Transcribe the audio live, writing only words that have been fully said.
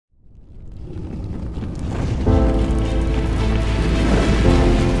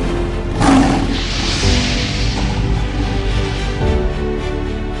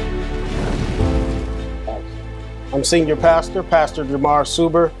I'm Senior Pastor, Pastor Jamar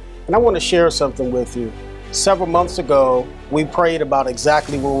Suber, and I want to share something with you. Several months ago, we prayed about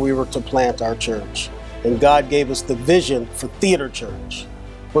exactly where we were to plant our church, and God gave us the vision for Theater Church.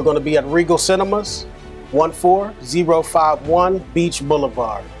 We're going to be at Regal Cinemas, 14051 Beach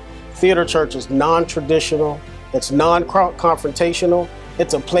Boulevard. Theater Church is non-traditional, it's non-confrontational,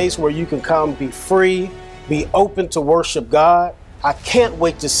 it's a place where you can come be free, be open to worship God. I can't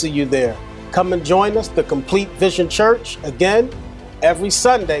wait to see you there. Come and join us, the Complete Vision Church, again, every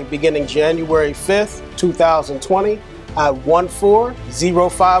Sunday beginning January 5th, 2020 at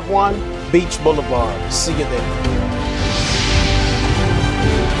 14051 Beach Boulevard. See you there.